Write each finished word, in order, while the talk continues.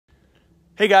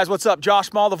Hey guys, what's up?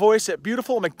 Josh Maule, the voice at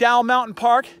beautiful McDowell Mountain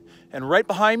Park, and right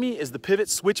behind me is the Pivot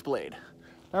Switchblade.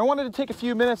 I wanted to take a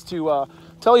few minutes to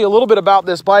tell you a little bit about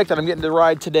this bike that I'm getting to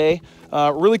ride today.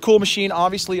 Really cool machine,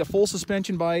 obviously a full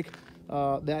suspension bike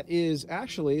that is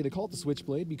actually, they call it the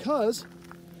Switchblade because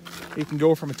it can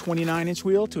go from a 29-inch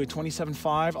wheel to a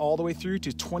 27.5 all the way through to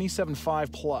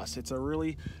 27.5 plus. It's a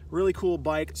really cool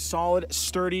bike, solid,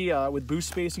 sturdy, with boost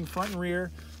spacing front and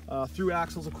rear, through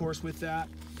axles of course with that.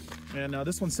 And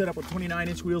this one's set up with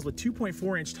 29-inch wheels with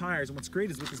 2.4-inch tires. And what's great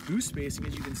is with this boost spacing,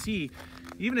 as you can see,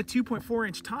 even a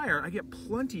 2.4-inch tire, I get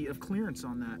plenty of clearance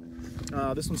on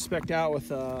that. This one's spec'd out with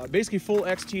basically full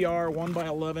XTR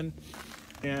 1x11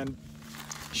 and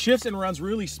shifts and runs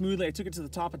really smoothly. I took it to the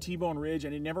top of T-Bone Ridge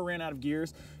and it never ran out of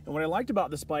gears. And what I liked about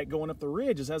this bike going up the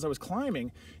ridge is as I was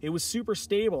climbing, it was super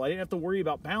stable. I didn't have to worry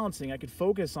about balancing. I could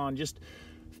focus on just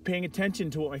paying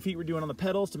attention to what my feet were doing on the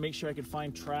pedals to make sure I could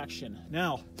find traction.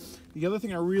 Now, the other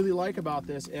thing I really like about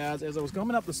this as I was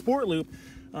coming up the sport loop,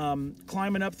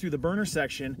 climbing up through the burner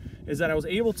section, is that I was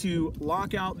able to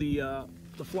lock out the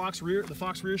Fox rear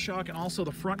shock and also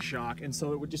the front shock, and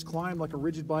so it would just climb like a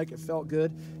rigid bike. It felt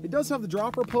good. It does have the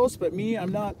dropper post, but me,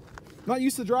 I'm not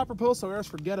used to the dropper post, so I always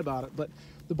forget about it. But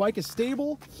the bike is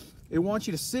stable. It wants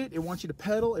you to sit, it wants you to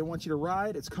pedal, it wants you to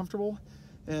ride. It's comfortable.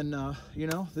 And you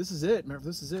know, this is it.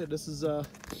 This is it. This is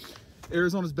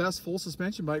Arizona's best full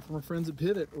suspension bike from our friends at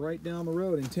Pivot right down the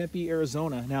road in Tempe,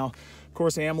 Arizona. Now, of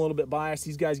course, I am a little bit biased.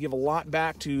 These guys give a lot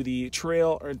back to the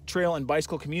trail and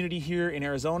bicycle community here in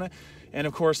Arizona. And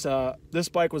of course, this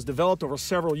bike was developed over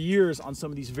several years on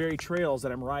some of these very trails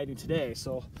that I'm riding today.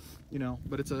 So, you know,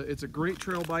 but it's a great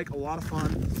trail bike, a lot of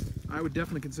fun. I would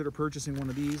definitely consider purchasing one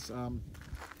of these.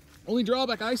 Only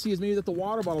drawback I see is maybe that the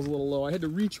water bottle's a little low. I had to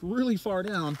reach really far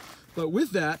down, but with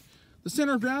that, the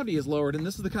center of gravity is lowered, and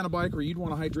this is the kind of bike where you'd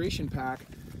want a hydration pack,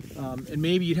 and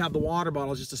maybe you'd have the water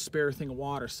bottle just a spare thing of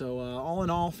water. So all in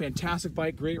all, fantastic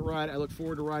bike, great ride. I look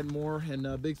forward to riding more,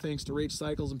 and big thanks to Rage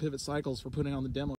Cycles and Pivot Cycles for putting on the demo.